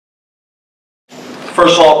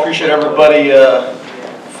First of all, appreciate everybody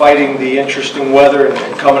fighting the interesting weather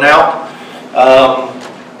and coming out.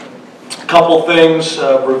 A couple things,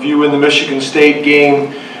 reviewing the Michigan State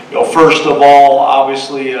game. First of all,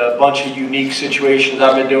 obviously a bunch of unique situations.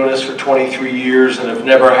 I've been doing this for 23 years and have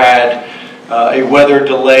never had a weather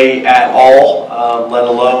delay at all, let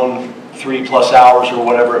alone 3+ hours or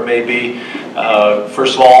whatever it may be.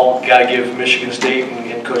 First of all, got to give Michigan State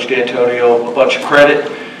and Coach D'Antonio a bunch of credit.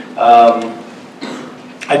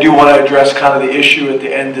 I do want to address kind of the issue at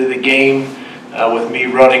the end of the game with me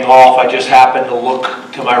running off. I just happened to look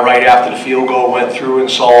to my right after the field goal went through and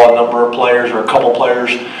saw a number of players, or a couple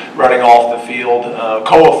players, running off the field.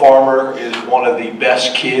 Koa Farmer is one of the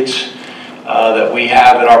best kids that we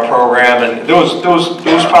have in our program, and there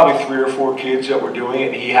was probably 3 or 4 kids that were doing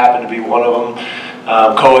it, and he happened to be one of them.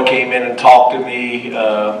 Koa came in and talked to me,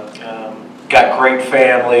 got great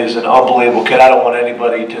family, is an unbelievable kid. I don't want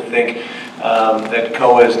anybody to think that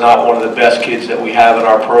Koa is not one of the best kids that we have in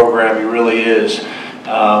our program. He really is.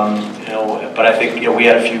 But I think we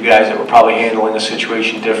had a few guys that were probably handling the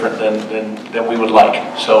situation different than we would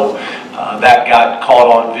like. So that got caught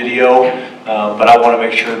on video. But I want to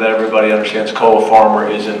make sure that everybody understands Koa Farmer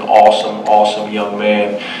is an awesome, awesome young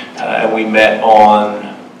man. And we met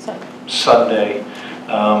on Sunday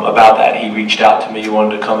about that. He reached out to me. He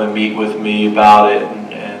wanted to come and meet with me about it.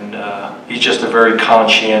 And he's just a very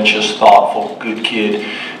conscientious, thoughtful, good kid.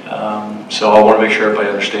 So I want to make sure everybody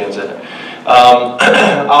understands that.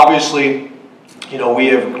 Obviously, we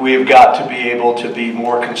have got to be able to be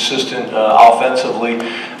more consistent offensively.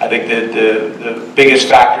 I think that the biggest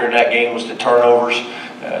factor in that game was the turnovers.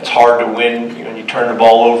 It's hard to win. When you turn the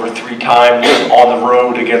ball over 3 times on the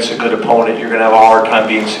road against a good opponent, you're going to have a hard time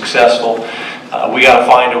being successful. We got to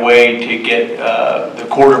find a way to get the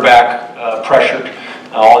quarterback pressured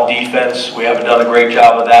on defense. We haven't done a great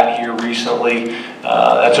job of that here recently.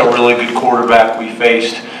 That's a really good quarterback we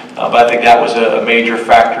faced. But I think that was a major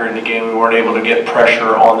factor in the game. We weren't able to get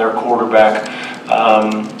pressure on their quarterback.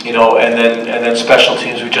 And then special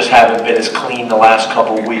teams, we just haven't been as clean the last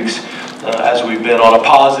couple of weeks as we've been. On a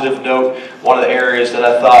positive note, one of the areas that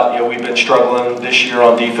I thought we've been struggling this year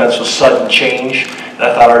on defense was sudden change. And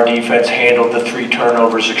I thought our defense handled the 3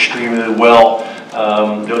 turnovers extremely well.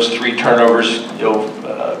 Those 3 turnovers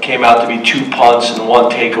came out to be 2 punts and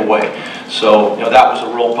 1 takeaway. So that was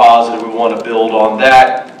a real positive. We want to build on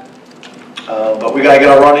that. But we got to get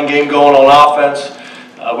our running game going on offense.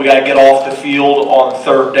 We got to get off the field on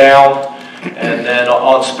 3rd down. And then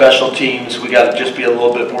on special teams, we got to just be a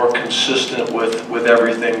little bit more consistent with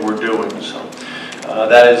everything we're doing. So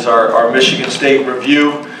that is our Michigan State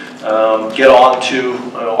review. Get on to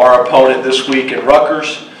our opponent this week in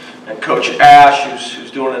Rutgers, and Coach Ash,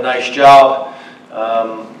 who's doing a nice job.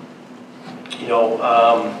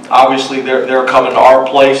 Obviously they're coming to our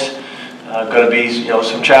place. Going to be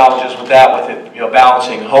some challenges with that, with it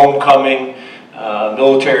balancing homecoming,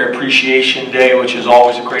 Military Appreciation Day, which is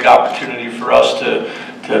always a great opportunity for us to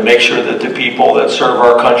make sure that the people that serve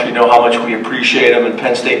our country know how much we appreciate them, and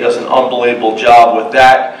Penn State does an unbelievable job with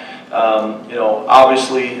that.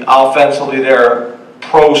 Obviously offensively, they're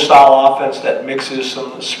pro-style offense that mixes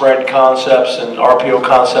some spread concepts and RPO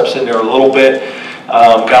concepts in there a little bit.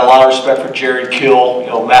 Got a lot of respect for Jerry Kill.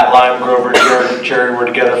 Matt Limegrover and Jerry were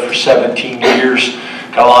together for 17 years.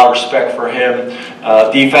 Got a lot of respect for him.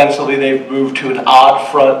 Defensively, they've moved to an odd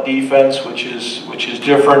front defense, which is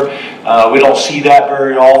different. We don't see that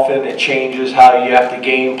very often. It changes how you have to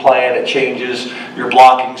game plan. It changes your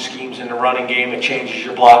blocking schemes in the running game. It changes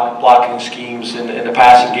your blocking schemes in the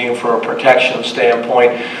passing game from a protection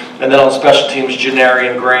standpoint. And then on special teams,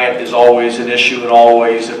 Janarian Grant is always an issue and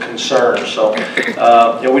always a concern. So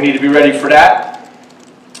we need to be ready for that.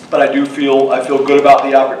 But I feel good about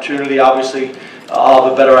the opportunity. Obviously, I'll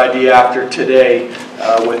have a better idea after today,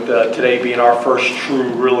 with today being our first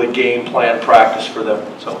true really game plan practice for them.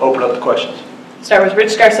 So open up the questions. Start with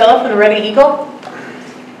Rich Scarcella from the Reading Eagle.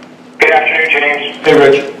 Good afternoon, James. Hey,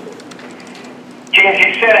 Rich. James,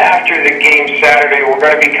 you said after the game Saturday we're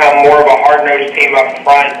going to become more of a hard-nosed team up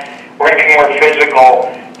front. We're going to be more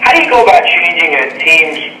physical. How do you go about changing a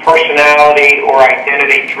team's personality or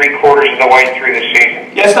identity 3/4 of the way through the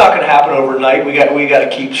season? Yeah, it's not going to happen overnight. We got to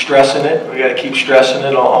keep stressing it. We got to keep stressing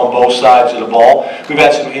it on both sides of the ball. We've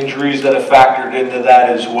had some injuries that have factored into that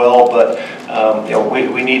as well, but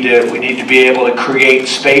we need to be able to create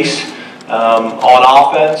space on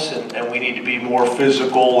offense, and we need to be more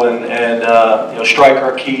physical and strike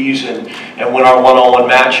our keys and win our one-on-one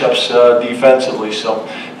matchups defensively. So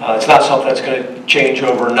it's not something that's going to change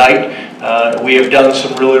overnight. We have done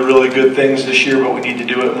some really good things this year, but we need to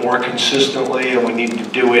do it more consistently, and we need to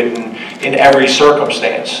do it in every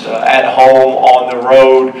circumstance, at home, on the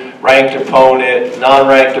road, ranked opponent,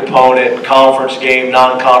 non-ranked opponent, conference game,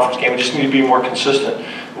 non-conference game. We just need to be more consistent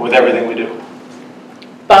with everything we do.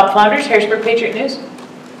 Bob Flounders, Harrisburg Patriot News.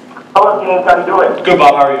 Hello, James. How are you doing? Good,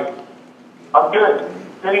 Bob. How are you? I'm good.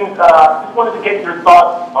 James, just wanted to get your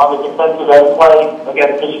thoughts on the defensive end play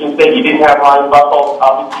against Michigan State. You didn't have Ryan Buckle.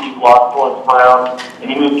 Obviously, you lost Lawrence Brown, and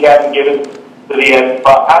you moved Kevin Gibbons to the end.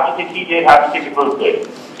 But how do you think he did? How do you think the group did?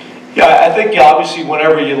 Yeah, I think obviously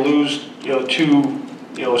whenever you lose, two,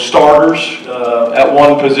 starters at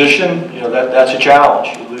one position, that's a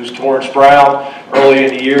challenge. You lose Lawrence Brown early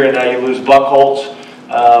in the year, and now you lose Buckholz.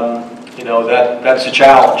 That's a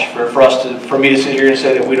challenge for me to sit here and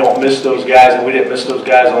say that we don't miss those guys and we didn't miss those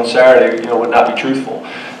guys on Saturday, would not be truthful.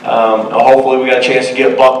 Hopefully we got a chance to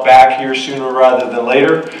get Buck back here sooner rather than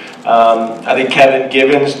later. I think Kevin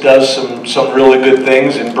Gibbons does some really good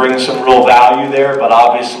things and brings some real value there, but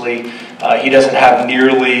obviously he doesn't have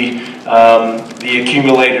nearly the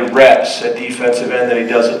accumulated reps at defensive end that he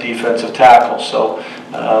does at defensive tackle. So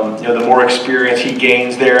the more experience he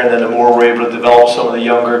gains there, and then the more we're able to develop some of the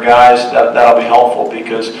younger guys, that'll be helpful,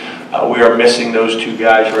 because we are missing those two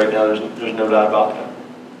guys right now. There's no doubt about that.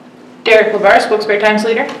 Derek LeVar, Wilkes-Barre Times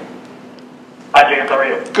leader. Hi, James. How are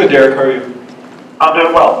you? Good, Derek. How are you? I'm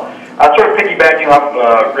doing well. Sort of piggybacking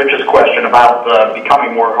off Rich's question about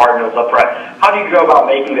becoming more hard-nosed up front. How do you go about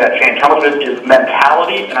making that change? How much of it is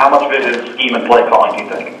mentality, and how much of it is scheme and play calling, do you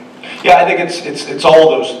think? Yeah, I think it's all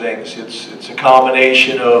those things. It's a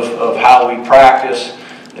combination of how we practice.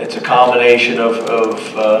 It's a combination of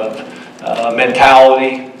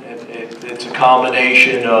mentality. It's a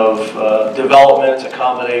combination of development. It's a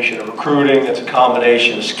combination of recruiting. It's a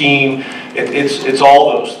combination of scheme. It's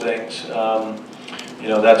all those things.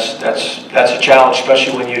 That's a challenge,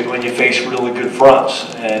 especially when you face really good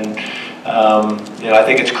fronts. And I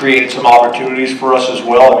think it's created some opportunities for us as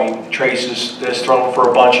well. I mean, Trace has thrown for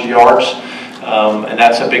a bunch of yards, and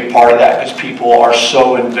that's a big part of that, because people are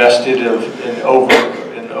so invested in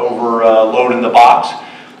overloading the box.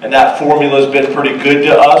 And that formula has been pretty good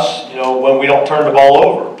to us, when we don't turn the ball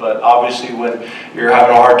over. But obviously, when you're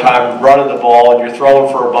having a hard time running the ball and you're throwing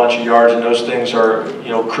for a bunch of yards, and those things are,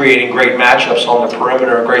 creating great matchups on the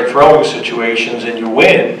perimeter and great throwing situations, and you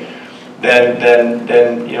win, then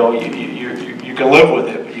you can live with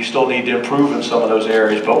it. But you still need to improve in some of those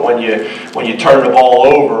areas. But when you turn the ball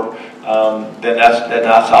over, then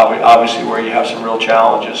that's obviously where you have some real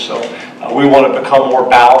challenges. So we want to become more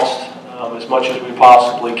balanced as much as we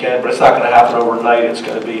possibly can, but it's not going to happen overnight. It's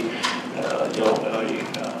going to be,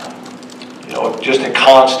 just a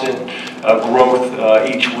constant growth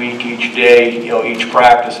each week, each day, each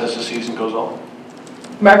practice as the season goes on.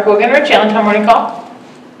 Mark Wogenrich, Allentown Morning Call.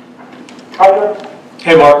 Hi, there.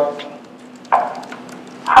 Hey, Mark.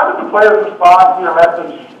 How did the players respond to your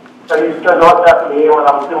message that you said after the game, and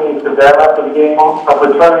I'm assuming you said that after the game, of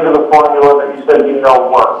returning to the formula that you said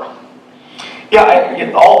works?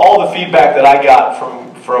 Yeah, all the feedback that I got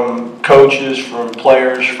from coaches, from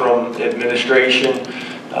players, from administration,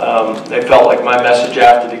 they felt like my message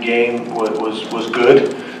after the game was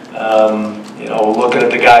good. Looking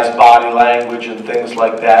at the guys' body language and things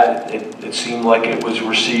like that, it seemed like it was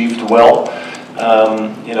received well.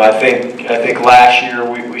 I think last year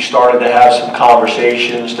we started to have some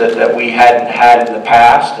conversations that we hadn't had in the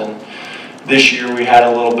past, and this year we had a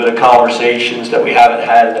little bit of conversations that we haven't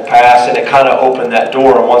had in the past, and it kind of opened that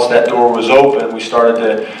door. And once that door was open, we started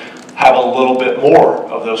to have a little bit more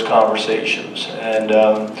of those conversations. And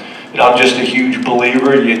I'm just a huge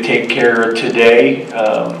believer. You take care of today,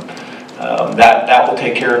 that will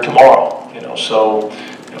take care of tomorrow. So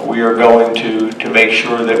we are going to make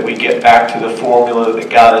sure that we get back to the formula that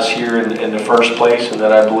got us here in the first place, and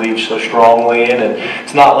that I believe so strongly in. And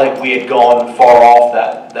it's not like we had gone far off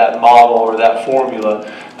that model or that formula,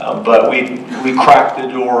 but we cracked the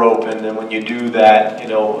door open. And when you do that,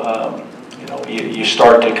 you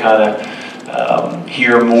start to kind of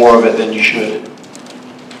hear more of it than you should.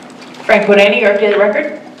 Frank Bodani, New York Daily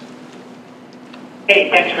Record. Hey,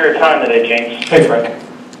 thanks for your time today, James. Hey, Frank.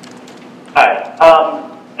 Hi.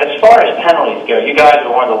 As far as penalties go, you guys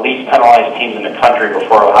are one of the least penalized teams in the country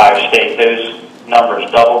before Ohio State. Those numbers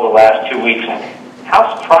doubled the last 2 weeks.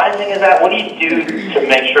 How surprising is that? What do you do to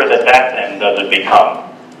make sure that then doesn't become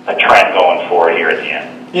a trend going forward here at the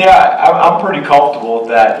end? Yeah, I'm pretty comfortable with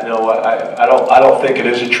that. I don't think it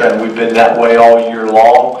is a trend. We've been that way all year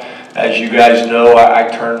long. As you guys know, I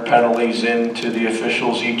turn penalties in to the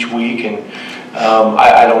officials each week, and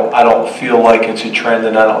I don't feel like it's a trend,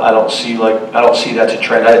 and I don't see that's a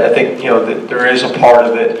trend. I think that there is a part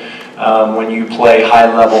of it when you play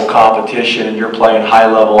high-level competition and you're playing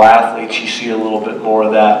high-level athletes, you see a little bit more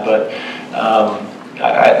of that. But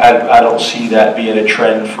I don't see that being a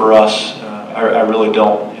trend for us. I really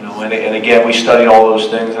don't. You know, and again, we study all those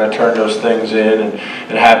things, and I turn those things in and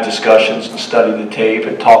have discussions and study the tape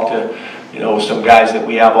and talk to, you know, some guys that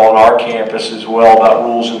we have on our campus as well about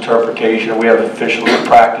rules interpretation. We have officials in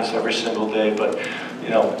practice every single day. But, you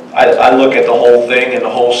know, I look at the whole thing and the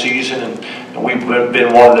whole season, and we've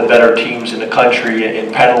been one of the better teams in the country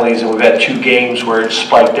in penalties, and we've had 2 games where it's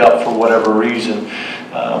spiked up for whatever reason.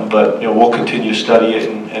 But, you know, we'll continue to study it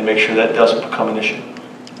and make sure that doesn't become an issue.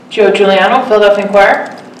 Joe Giuliano, Philadelphia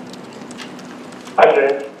Inquirer. Hi,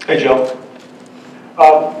 James. Hey, Joe.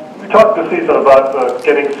 We talked this season about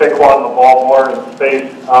getting Saquon the ball more in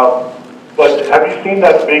space, but have you seen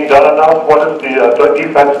that being done enough? What has the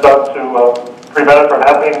defense done to prevent it from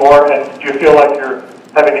happening more? And do you feel like you're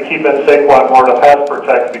having to keep in Saquon more to pass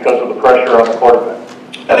protect because of the pressure on the quarterback?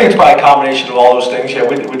 I think it's probably a combination of all those things. Yeah,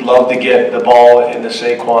 we'd love to get the ball in the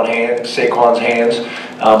Saquon's hands,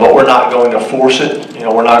 but we're not going to force it. You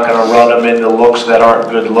know, we're not going to run them into looks that aren't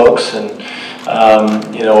good looks. And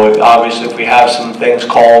you know, obviously, if we have some things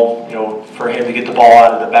called, you know, for him to get the ball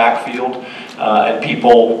out of the backfield, and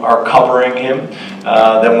people are covering him,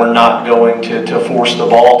 then we're not going to force the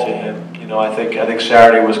ball to him. You know, I think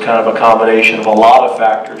Saturday was kind of a combination of a lot of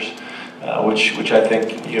factors. Which I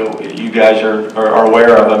think, you know, you guys are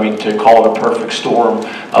aware of. I mean, to call it a perfect storm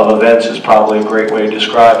of events is probably a great way to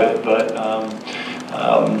describe it. But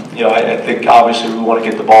you know, I think obviously we want to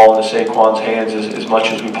get the ball into Saquon's hands as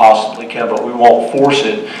much as we possibly can, but we won't force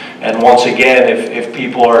it. And once again, if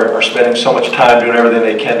people are spending so much time doing everything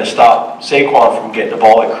they can to stop Saquon from getting the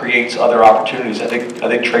ball, it creates other opportunities. I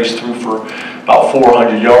think Trace threw for about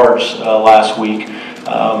 400 yards last week.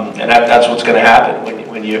 And that's what's going to happen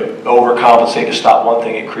when you overcompensate to stop one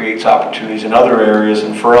thing. It creates opportunities in other areas,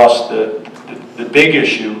 and for us, the big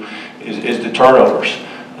issue is the turnovers.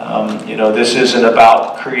 You know, this isn't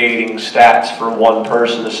about creating stats for one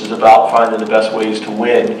person. This is about finding the best ways to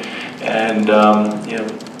win, and you know,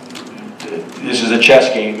 this is a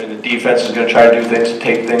chess game, and the defense is going to try to do things to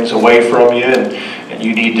take things away from you, and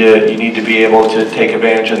you need to be able to take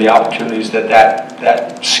advantage of the opportunities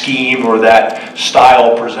that scheme or that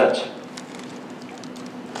style presents.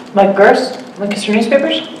 Mike Gers, Lancaster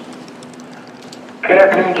Newspapers. Good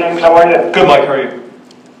afternoon, James. How are you? Good, Mike. How are you?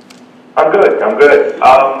 I'm good. I'm good.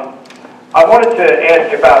 I wanted to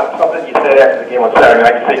ask about something you said after the game on Saturday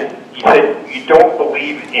night. You said you don't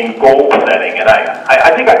believe in goal setting, and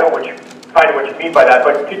I think I know what you mean by that.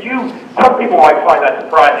 But could you? Some people might find that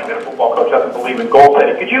surprising that a football coach doesn't believe in goal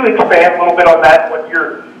setting. Could you expand a little bit on that?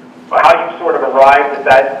 How you sort of arrived at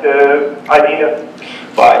that idea?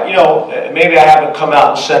 But you know, maybe I haven't come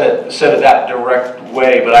out and said it that direct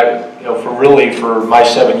way. But you know, for my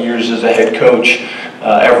 7 years as a head coach,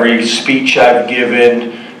 every speech I've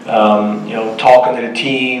given, you know, talking to the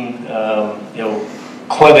team, you know,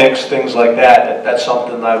 clinics, things like that. That's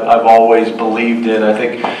something I've always believed in. I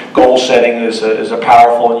think goal setting is a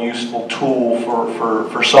powerful and useful tool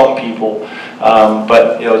for some people,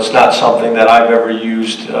 but you know, it's not something that I've ever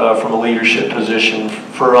used from a leadership position.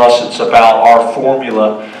 For us, it's about our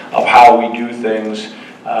formula of how we do things,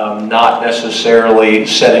 not necessarily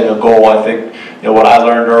setting a goal. I think, you know, what I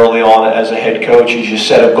learned early on as a head coach is you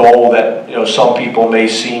set a goal that, you know, some people may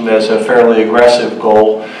seem as a fairly aggressive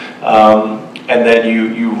goal. And then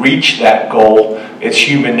you reach that goal. It's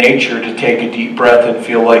human nature to take a deep breath and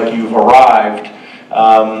feel like you've arrived.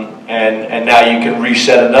 And now you can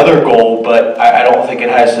reset another goal, but I don't think it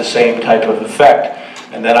has the same type of effect.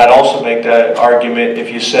 And then I'd also make that argument,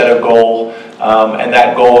 if you set a goal and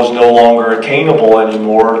that goal is no longer attainable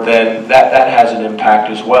anymore, then that has an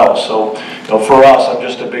impact as well. So, you know, for us, I'm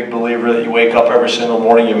just a big believer that you wake up every single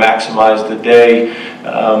morning, you maximize the day,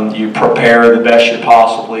 you prepare the best you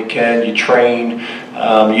possibly can, you train,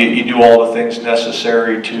 you do all the things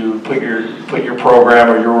necessary to put your program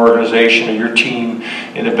or your organization or your team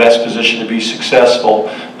in the best position to be successful.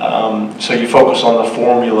 So you focus on the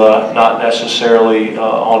formula, not necessarily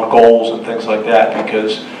on goals and things like that,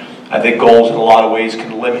 because I think goals in a lot of ways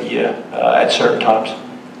can limit you at certain times.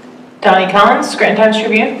 Donnie Collins, Scranton Times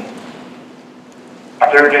Tribune.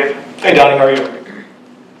 Afternoon, James. Hey, Donnie, how are you?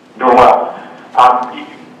 Doing well.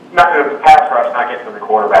 Not the pass rush not getting to the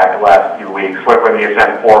quarterback the last few weeks, whether you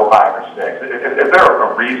send 4, 5, or 6. Is there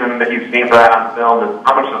a reason that you've seen for that on film?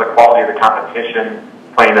 How much is the quality of the competition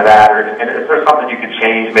playing to that? And is there something you could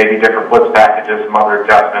change, maybe different blitz packages, some other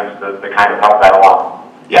adjustments to kind of help that along?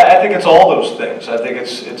 Yeah, I think it's all those things. I think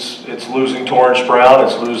it's losing Torrance Brown,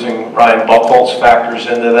 it's losing Ryan Buchholz factors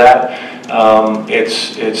into that.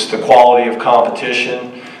 It's the quality of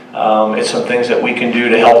competition. It's some things that we can do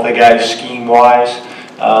to help the guys scheme-wise.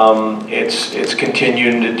 It's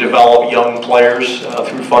continuing to develop young players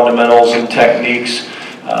through fundamentals and techniques.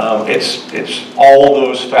 It's all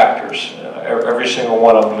those factors, every single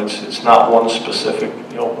one of them. It's not one specific,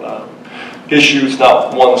 issue. It's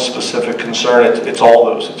not one specific concern. It's all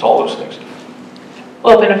those things.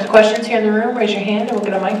 We'll open up to questions here in the room. Raise your hand and we'll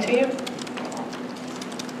get a mic to you.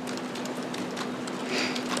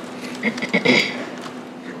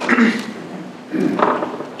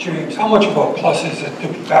 James, how much of a plus is it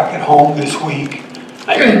to be back at home this week?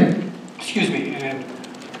 Excuse me, and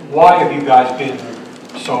why have you guys been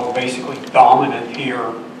so basically dominant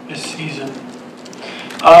here this season?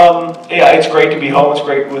 Yeah, it's great to be home. It's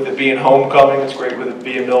great with it being homecoming. It's great with it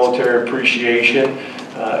being military appreciation.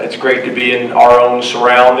 It's great to be in our own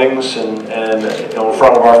surroundings and in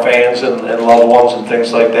front of our fans and loved ones and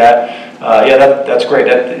things like that. Yeah, that's great.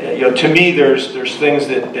 To me, there's things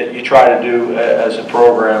that you try to do as a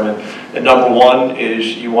program, and number one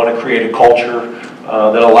is you want to create a culture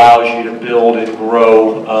that allows you to build and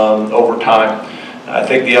grow over time. I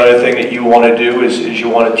think the other thing that you want to do is you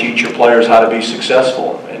want to teach your players how to be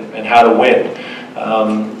successful and how to win,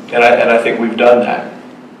 and I think we've done that.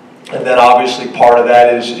 And then obviously part of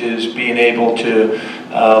that is being able to,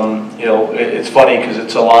 it's funny because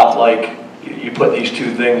it's a lot like you put these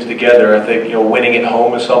two things together. I think winning at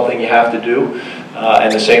home is something you have to do,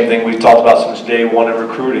 and the same thing we've talked about since day one in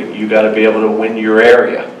recruiting. You got to be able to win your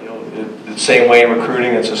area. The same way in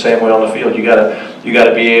recruiting, it's the same way on the field. You got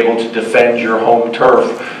to be able to defend your home turf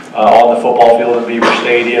on the football field in Beaver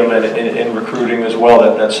Stadium, and in recruiting as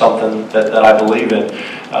well. That's something that I believe in.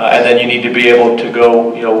 And then you need to be able to go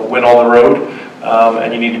win on the road,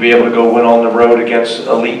 and you need to be able to go win on the road against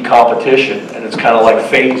elite competition. And it's kind of like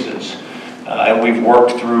phases. And we've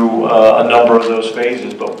worked through a number of those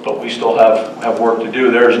phases, but we still have work to do.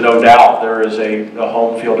 There is no doubt there is a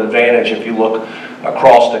home field advantage if you look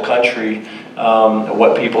across the country,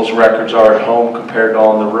 what people's records are at home compared to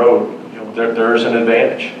on the road. There is an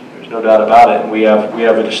advantage. There's no doubt about it, and we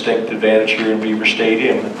have a distinct advantage here in Beaver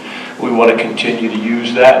Stadium. We want to continue to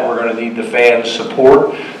use that. We're going to need the fans'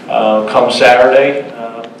 support come Saturday.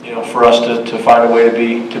 For us to find a way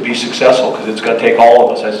to be successful, because it's going to take all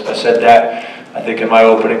of us. I said that, I think, in my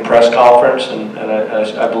opening press conference, and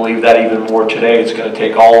I believe that even more today. It's going to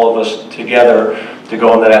take all of us together to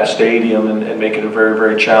go into that stadium and make it a very,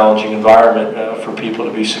 very challenging environment for people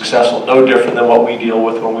to be successful. No different than what we deal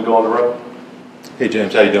with when we go on the road. Hey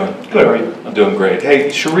James, how you doing? Good, how are you? I'm doing great.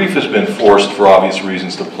 Hey, Sharif has been forced for obvious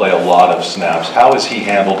reasons to play a lot of snaps. How has he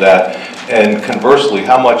handled that? And conversely,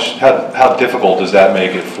 how difficult does that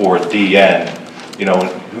make it for DN,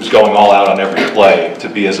 who's going all out on every play, to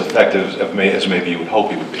be as effective as maybe you would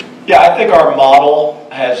hope he would be? Yeah, I think our model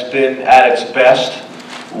has been at its best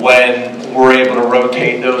when we're able to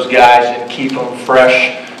rotate those guys and keep them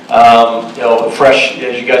fresh. Fresh,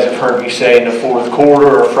 as you guys have heard me say, in the fourth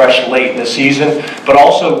quarter, or fresh late in the season, but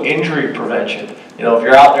also injury prevention. If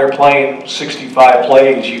you're out there playing 65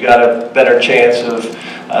 plays, you got a better chance of,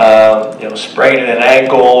 spraining an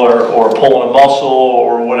ankle or pulling a muscle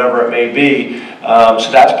or whatever it may be.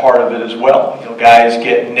 So that's part of it as well. Guys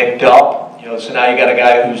get nicked up. So now you got a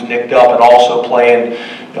guy who's nicked up and also playing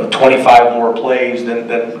 25 more plays than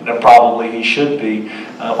probably he should be.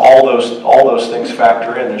 All those things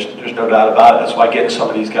factor in. There's no doubt about it. That's why getting some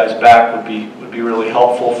of these guys back would be really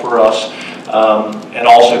helpful for us, and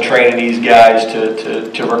also training these guys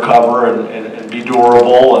to recover and be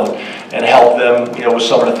durable and help them with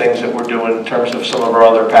some of the things that we're doing in terms of some of our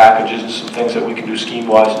other packages and some things that we can do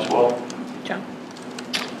scheme-wise as well. John.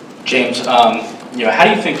 James, how do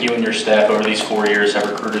you think you and your staff over these 4 years have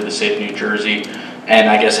recruited the state of New Jersey? And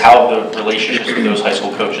I guess how have the relationships with those high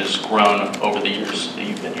school coaches grown over the years that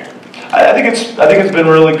you've been here? I think it's been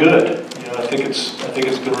really good. I think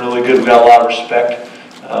it's been really good. We've got a lot of respect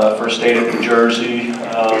for the state of New Jersey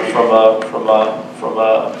from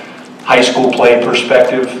a high school play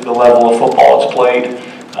perspective, the level of football it's played,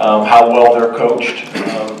 how well they're coached,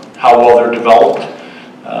 how well they're developed.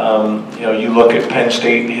 You look at Penn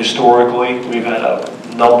State historically, we've had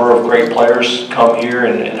a number of great players come here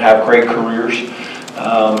and have great careers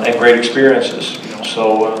and great experiences.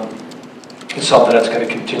 So it's something that's going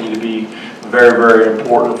to continue to be very, very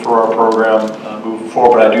important for our program moving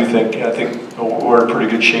forward. But I think we're in pretty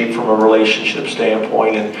good shape from a relationship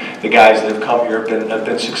standpoint, and the guys that have come here have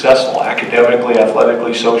been successful academically,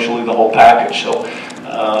 athletically, socially, the whole package. So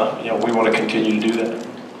we want to continue to do that.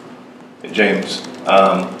 James,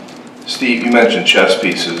 Steve, you mentioned chess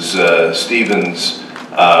pieces. Stevens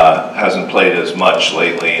hasn't played as much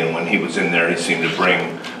lately, and when he was in there, he seemed to bring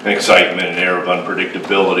an excitement, an air of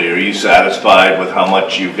unpredictability. Are you satisfied with how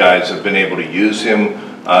much you guys have been able to use him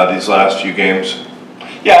these last few games?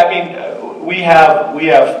 Yeah, I mean, we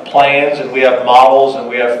have plans and we have models and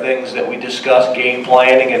we have things that we discuss, game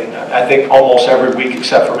planning, and I think almost every week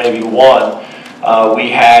except for maybe one,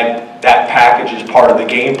 we had that package as part of the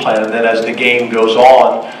game plan. And then as the game goes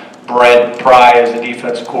on, Brent Pry is the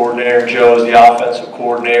defensive coordinator, Joe is the offensive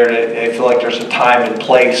coordinator. They feel like there's a time and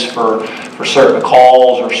place for certain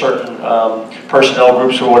calls or certain personnel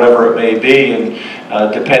groups or whatever it may be,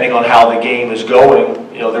 and depending on how the game is going,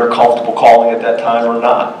 they're comfortable calling at that time or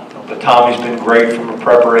not. But Tommy's been great from a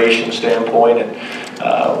preparation standpoint, and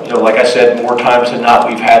like I said, more times than not,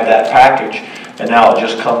 we've had that package. And now it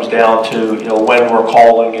just comes down to when we're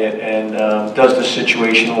calling it and does the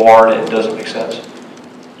situation warrant it and does it make sense.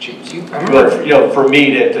 For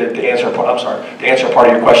me to answer, I'm sorry, to answer part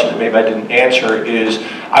of your question that maybe I didn't answer is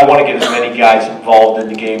I want to get as many guys involved in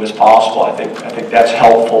the game as possible. I think that's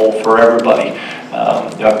helpful for everybody.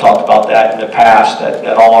 I've talked about that in the past,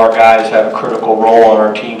 that all our guys have a critical role on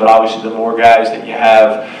our team, but obviously the more guys that you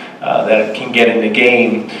have that can get in the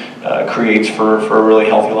game creates for a really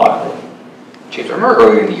healthy locker room. James, I remember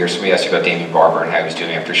earlier in the year somebody asked you about Damian Barber and how he was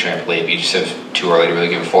doing after showing up late. You just said too early to really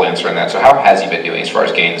give a full answer on that. So how has he been doing as far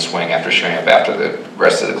as getting the swing after showing up after the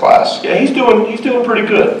rest of the class? Yeah, he's doing pretty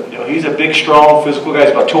good. He's a big, strong, physical guy.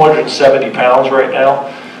 He's about 270 pounds right now.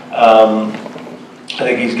 I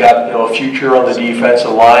think he's got a future on the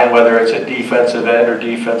defensive line, whether it's at defensive end or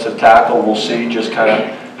defensive tackle. We'll see just kind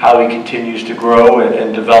of how he continues to grow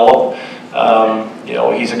and develop.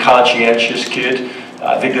 He's a conscientious kid.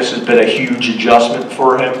 I think this has been a huge adjustment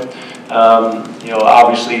for him.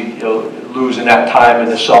 Obviously, losing that time in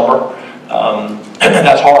the summer,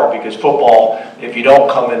 that's hard because football, if you don't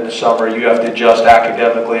come in the summer, you have to adjust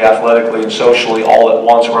academically, athletically, and socially all at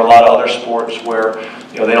once. Where a lot of other sports, where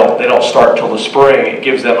they don't start till the spring, it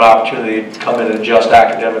gives them an opportunity to come in and adjust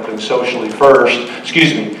academically and socially first.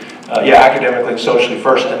 Academically and socially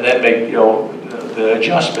first, and then make the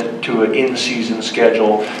adjustment to an in-season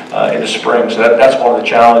schedule in the spring. So that's one of the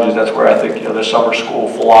challenges. That's where I think the summer school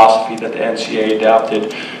philosophy that the NCAA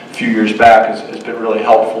adopted a few years back has been really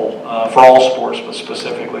helpful for all sports, but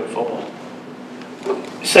specifically football.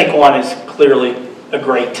 Saquon is clearly a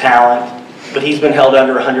great talent, but he's been held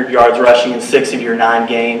under 100 yards rushing in 6 of your 9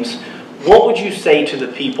 games. What would you say to the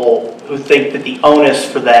people who think that the onus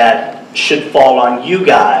for that should fall on you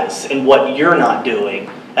guys and what you're not doing,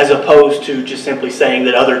 as opposed to just simply saying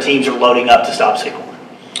that other teams are loading up to stop Saquon?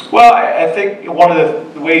 Well, I think one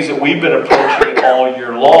of the ways that we've been approaching it all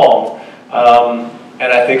year long,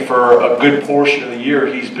 and I think for a good portion of the year,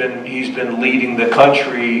 he's been leading the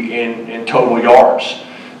country in total yards,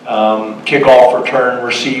 kickoff return,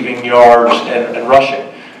 receiving yards, and rushing.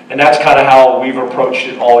 And that's kind of how we've approached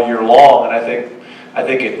it all year long, and I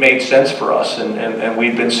think it made sense for us, and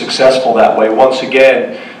we've been successful that way. Once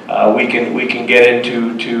again, we can get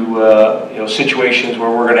into situations where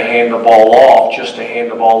we're going to hand the ball off just to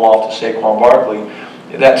hand the ball off to Saquon Barkley.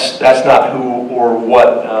 That's not who or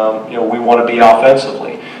what we want to be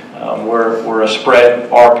offensively. We're a spread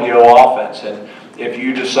RPO offense, and if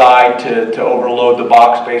you decide to overload the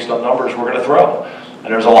box based on numbers, we're going to throw.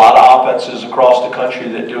 And there's a lot of offenses across the country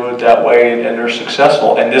that do it that way, and they're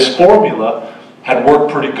successful. And this formula had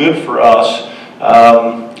worked pretty good for us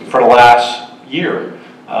for the last year.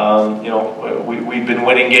 We've been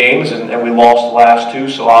winning games, and we lost the last 2,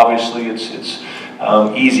 so obviously it's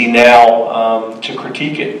easy now to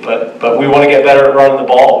critique it. But we want to get better at running the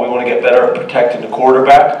ball. We want to get better at protecting the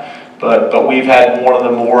quarterback. But we've had one of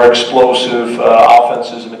the more explosive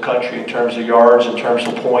offenses in the country in terms of yards, in terms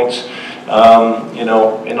of points, in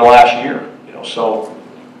the last year. So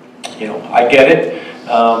I get it.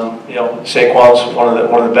 Saquon's one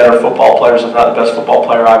of the better football players, if not the best football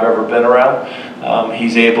player I've ever been around.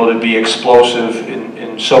 He's able to be explosive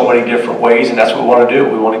in so many different ways, and that's what we want to do.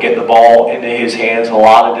 We want to get the ball into his hands in a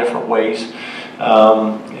lot of different ways,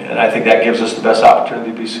 and I think that gives us the best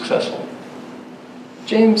opportunity to be successful.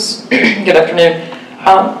 James, good afternoon.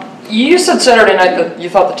 You said Saturday night that you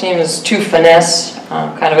thought the team is too finesse,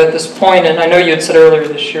 kind of at this point, and I know you had said earlier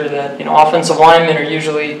this year that offensive linemen are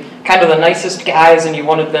usually kind of the nicest guys, and you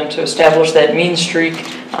wanted them to establish that mean streak.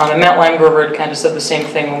 And Matt Limegrover had kind of said the same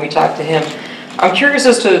thing when we talked to him. I'm curious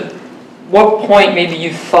as to what point maybe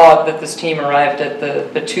you thought that this team arrived at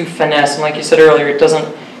the too finesse, and like you said earlier, it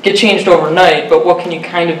doesn't get changed overnight, but what can you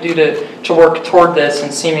kind of do to work toward this,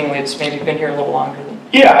 and seemingly it's maybe been here a little longer than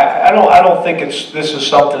Yeah, I don't think this is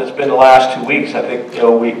something that's been the last 2 weeks. I think, you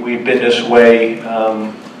know, we've been this way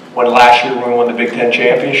when last year when we won the Big Ten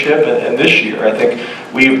championship, and this year. I think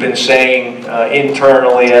we've been saying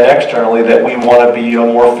internally and externally that we want to be a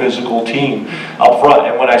more physical team up front.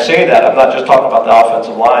 And when I say that, I'm not just talking about the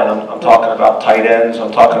offensive line. I'm talking about tight ends.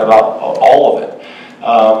 I'm talking about all of it.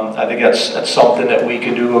 I think that's something that we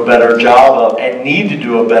can do a better job of and need to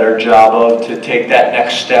do a better job of to take that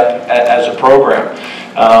next step as a program.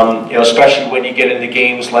 You know, especially when you get into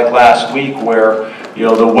games like last week where, you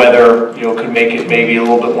know, the weather, you know, could make it maybe a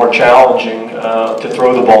little bit more challenging to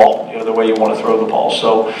throw the ball, you know, the way you want to throw the ball.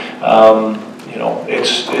 So, you know,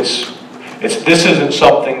 this isn't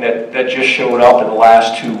something that just showed up in the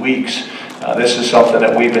last 2 weeks. This is something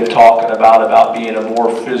that we've been talking about being a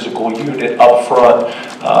more physical unit up front,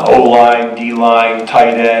 O-line, D-line,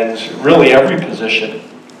 tight ends, really every position.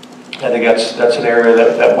 I think that's an area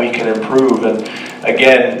that we can improve. And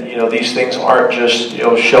again, you know, these things aren't just, you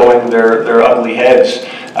know, showing their ugly heads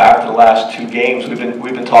after the last 2 games. We've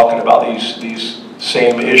been talking about these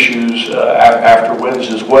same issues after wins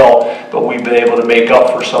as well, but we've been able to make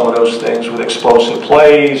up for some of those things with explosive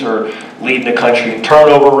plays or leading the country in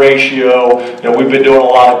turnover ratio. You know, we've been doing a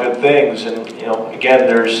lot of good things, and you know, again,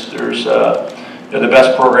 there's you know, the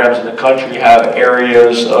best programs in the country have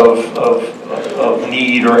areas of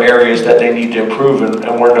need or areas that they need to improve,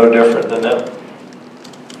 and we're no different than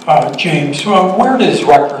them. James, where does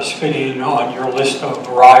Rutgers fit in on your list of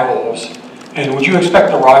rivals? And would you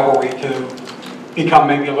expect the rivalry to become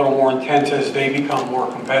maybe a little more intense as they become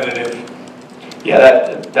more competitive?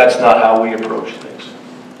 Yeah, that's not how we approach things.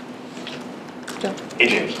 Hey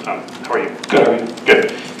James, how are you? Good, how are you?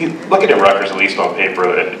 Good. Looking at Rutgers, at least on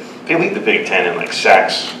paper, they lead the Big Ten in like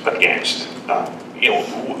sacks against. You know,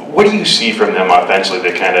 what do you see from them offensively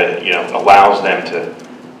that kind of, you know, allows them to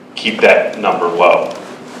keep that number low?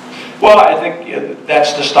 Well, I think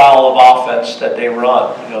that's the style of offense that they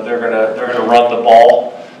run. You know, they're gonna run the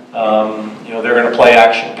ball. You know, they're going to play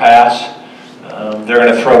action pass. They're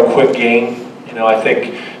going to throw quick game. You know, I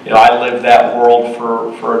think, you know, I lived that world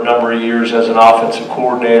for a number of years as an offensive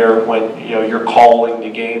coordinator when, you know, you're calling the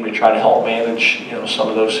game to try to help manage, you know, some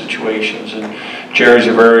of those situations. And Jerry's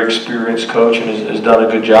a very experienced coach and has done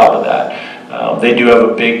a good job of that. They do have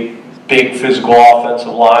a big physical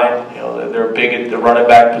offensive line. You know, they're big at the running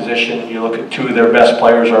back position. You look at 2 of their best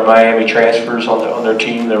players are Miami transfers on their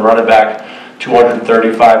team. Their running back,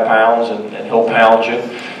 235 pounds, and he'll pound you.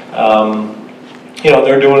 You know,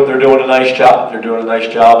 they're doing a nice job. They're doing a nice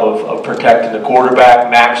job of protecting the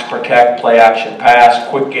quarterback, max protect, play action pass,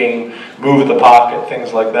 quick game, move the pocket,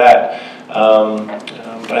 things like that.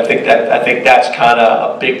 But I think that's kind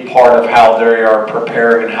of a big part of how they are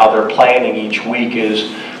preparing and how they're planning each week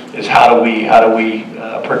is how do we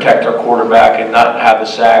protect our quarterback and not have the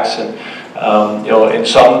sacks, and you know, in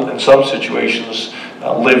some situations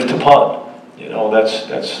live to punt. You know, that's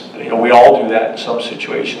you know, we all do that in some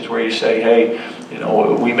situations where you say, hey, you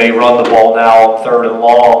know, we may run the ball now on 3rd and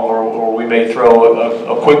long, or we may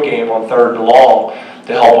throw a quick game on 3rd and long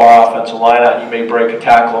to help our offensive line out. You may break a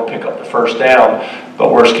tackle and pick up the first down,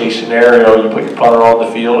 but worst case scenario, you put your punter on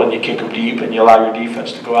the field and you kick them deep and you allow your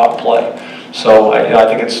defense to go out and play. So you know, I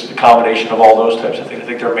think it's a combination of all those types of things. I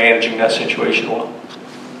think they're managing that situation well.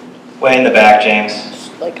 Way in the back, James.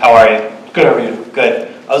 How are you? Good, how are you? Good.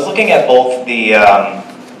 I was looking at both the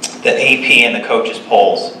AP and the coaches'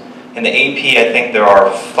 polls. In the AP, I think there are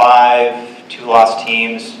 5 two-loss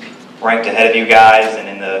teams ranked ahead of you guys, and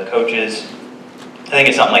in the coaches, I think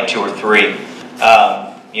it's something like 2 or 3.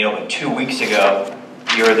 You know, 2 weeks ago,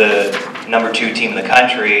 you're the #2 team in the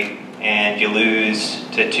country, and you lose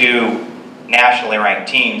to 2 nationally ranked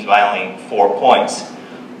teams by only 4 points.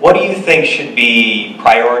 What do you think should be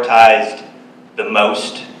prioritized the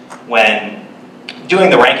most when doing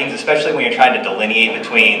the rankings, especially when you're trying to delineate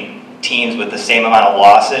between teams with the same amount of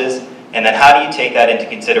losses? And then how do you take that into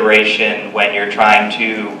consideration when you're trying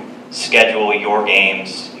to schedule your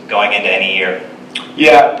games going into any year?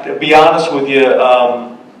 Yeah, to be honest with you,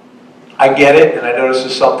 I get it, and I know this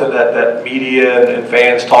is something that media and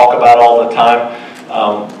fans talk about all the time.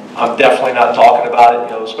 I'm definitely not talking about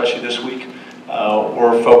it, you know, especially this week.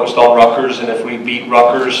 We're focused on Rutgers, and if we beat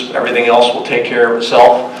Rutgers, everything else will take care of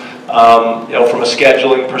itself. You know, from a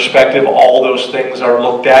scheduling perspective, all those things are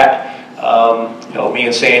looked at. You know, me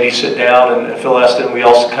and Sandy sit down, and Phil Eston, we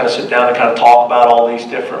also kind of sit down and kind of talk about all these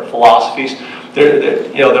different philosophies.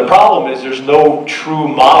 You know, the problem is there's no true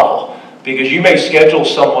model, because you may schedule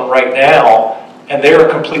someone right now, and they're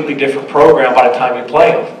a completely different program by the time you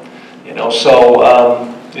play them. You know, so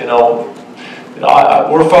you know,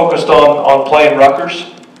 we're focused on playing Rutgers.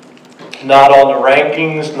 not on the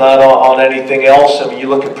rankings, not on anything else. I mean, you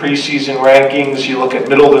look at preseason rankings, you look at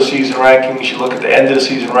middle of the season rankings, you look at the end of the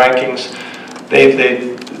season rankings.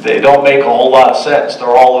 They don't make a whole lot of sense. They're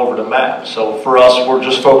all over the map. So for us, we're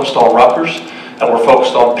just focused on Rutgers, and we're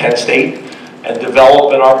focused on Penn State, and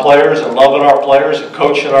developing our players, and loving our players, and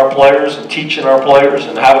coaching our players, and teaching our players,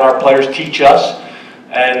 and having our players teach us,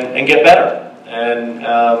 and get better. And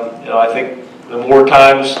you know, I think the more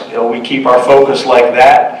times we keep our focus like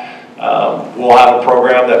that, we'll have a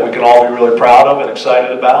program that we can all be really proud of and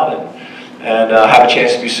excited about, and have a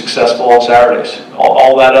chance to be successful on Saturdays.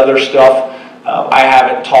 All that other stuff, I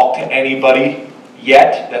haven't talked to anybody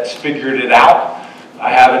yet that's figured it out. I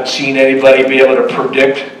haven't seen anybody be able to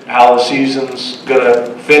predict how the season's going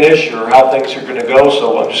to finish or how things are going to go,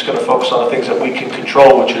 so I'm just going to focus on the things that we can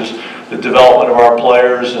control, which is the development of our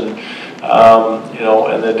players and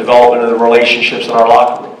and the development of the relationships in our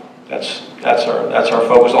locker room. That's our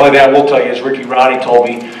focus. The only thing I will tell you is Ricky Ronnie told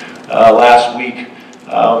me last week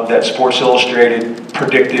that Sports Illustrated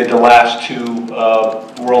predicted the last two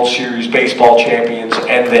World Series baseball champions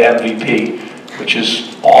and the MVP, which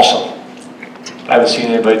is awesome. I haven't seen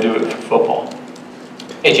anybody do it for football.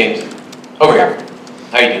 Hey James, over here.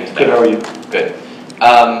 How are you doing today? Good, how are you? Good.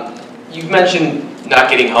 You've mentioned not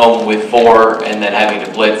getting home with 4 and then having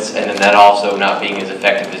to blitz, and then that also not being as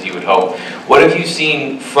effective as you would hope. What have you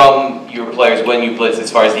seen from your players when you blitz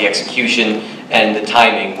as far as the execution and the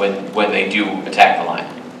timing when they do attack the line?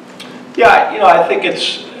 Yeah, I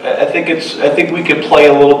think we could play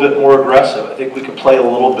a little bit more aggressive. I think we could play a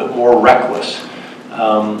little bit more reckless.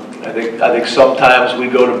 I think sometimes we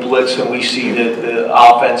go to blitz and we see the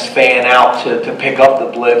offense fan out to pick up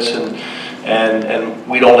the blitz, and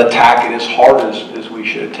we don't attack it as hard as we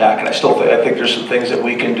should attack. And I think there's some things that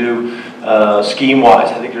we can do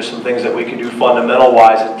scheme-wise. I think there's some things that we can do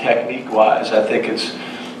fundamental-wise and technique-wise. I think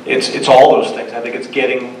it's all those things. I think it's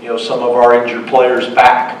getting some of our injured players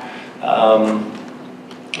back.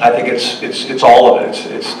 I think it's all of it.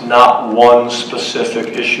 It's not one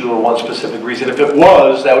specific issue or one specific reason. If it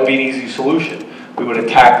was, that would be an easy solution. We would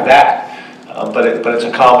attack that. But it's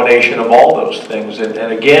a combination of all those things.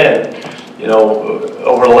 And again,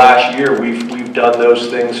 over the last year, we've done those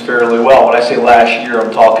things fairly well. When I say last year,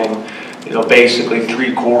 I'm talking, basically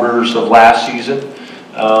 3/4 of last season,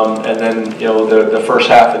 and then the first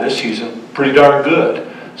half of this season, pretty darn good.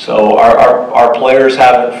 So our players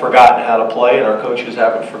haven't forgotten how to play, and our coaches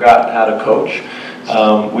haven't forgotten how to coach.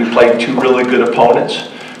 We've played 2 really good opponents,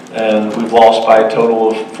 and we've lost by a total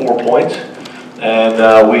of 4 points.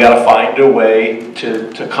 And we got to find a way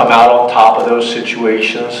to come out on top of those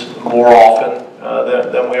situations more often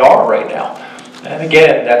than we are right now. And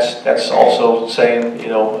again, that's also saying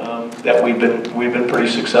that we've been pretty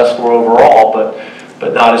successful overall,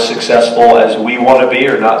 but not as successful as we want to be,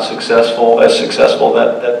 or not as successful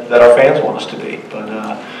that our fans want us to be. But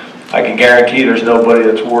I can guarantee there's nobody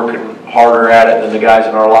that's working harder at it than the guys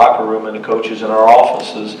in our locker room and the coaches in our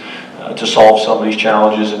offices to solve some of these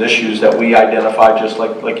challenges and issues that we identify just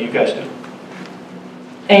like you guys do.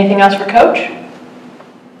 Anything else for Coach?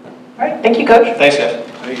 All right, thank you, Coach. Thanks, guys.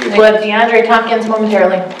 We'll have DeAndre Tompkins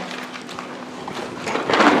momentarily.